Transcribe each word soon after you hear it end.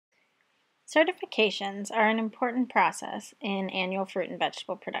Certifications are an important process in annual fruit and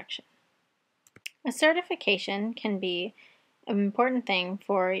vegetable production. A certification can be an important thing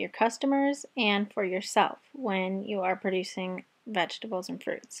for your customers and for yourself when you are producing vegetables and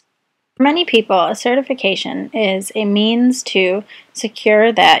fruits. For many people, a certification is a means to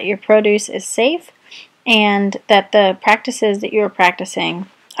secure that your produce is safe and that the practices that you are practicing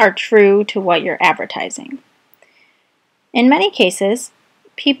are true to what you're advertising. In many cases,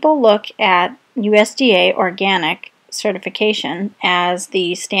 people look at USDA organic certification as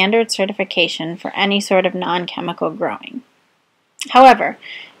the standard certification for any sort of non-chemical growing. However,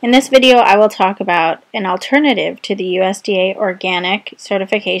 in this video I will talk about an alternative to the USDA organic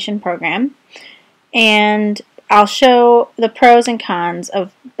certification program, and I'll show the pros and cons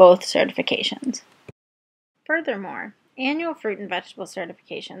of both certifications. Furthermore, annual fruit and vegetable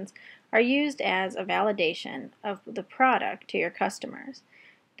certifications are used as a validation of the product to your customers.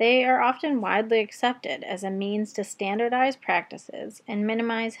 They are often widely accepted as a means to standardize practices and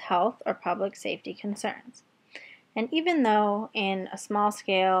minimize health or public safety concerns. And even though in a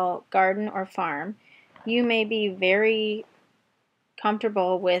small-scale garden or farm, you may be very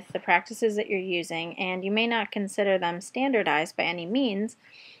comfortable with the practices that you're using and you may not consider them standardized by any means,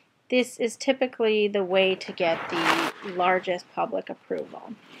 this is typically the way to get the largest public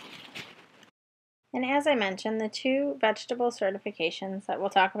approval. And as I mentioned, the two vegetable certifications that we'll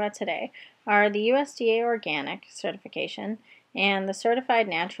talk about today are the USDA Organic certification and the Certified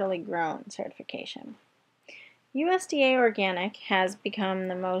Naturally Grown certification. USDA Organic has become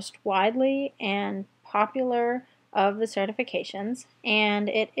the most widely and popular of the certifications, and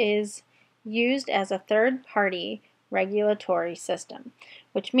it is used as a third-party regulatory system,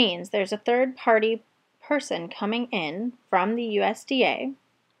 which means there's a third-party person coming in from the USDA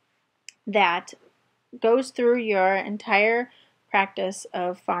that goes through your entire practice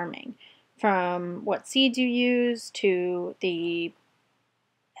of farming, from what seeds you use to the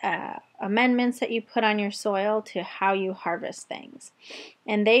amendments that you put on your soil to how you harvest things.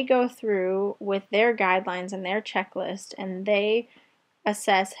 And they go through with their guidelines and their checklist, and they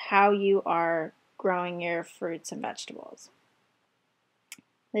assess how you are growing your fruits and vegetables.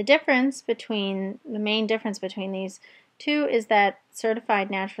 The main difference between these two is that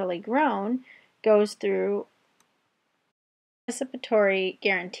Certified Naturally Grown goes through a participatory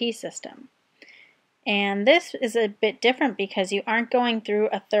guarantee system. And this is a bit different because you aren't going through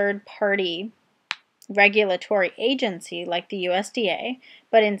a third-party regulatory agency like the USDA,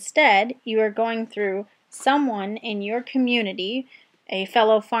 but instead you are going through someone in your community, a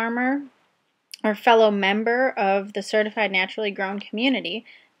fellow farmer or fellow member of the Certified Naturally Grown community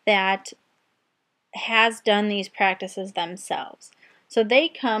that has done these practices themselves. So they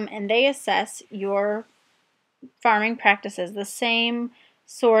come and they assess your farming practices, the same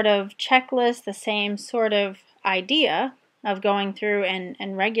sort of checklist, the same sort of idea of going through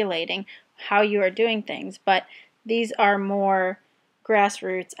and regulating how you are doing things, but these are more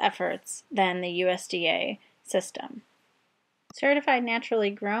grassroots efforts than the USDA system. Certified Naturally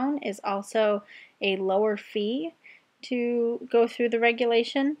Grown is also a lower fee to go through the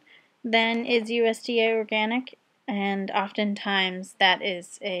regulation than is USDA Organic, and oftentimes that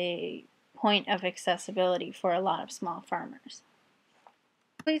is a point of accessibility for a lot of small farmers.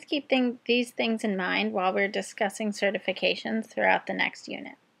 Please keep these things in mind while we're discussing certifications throughout the next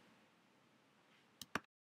unit.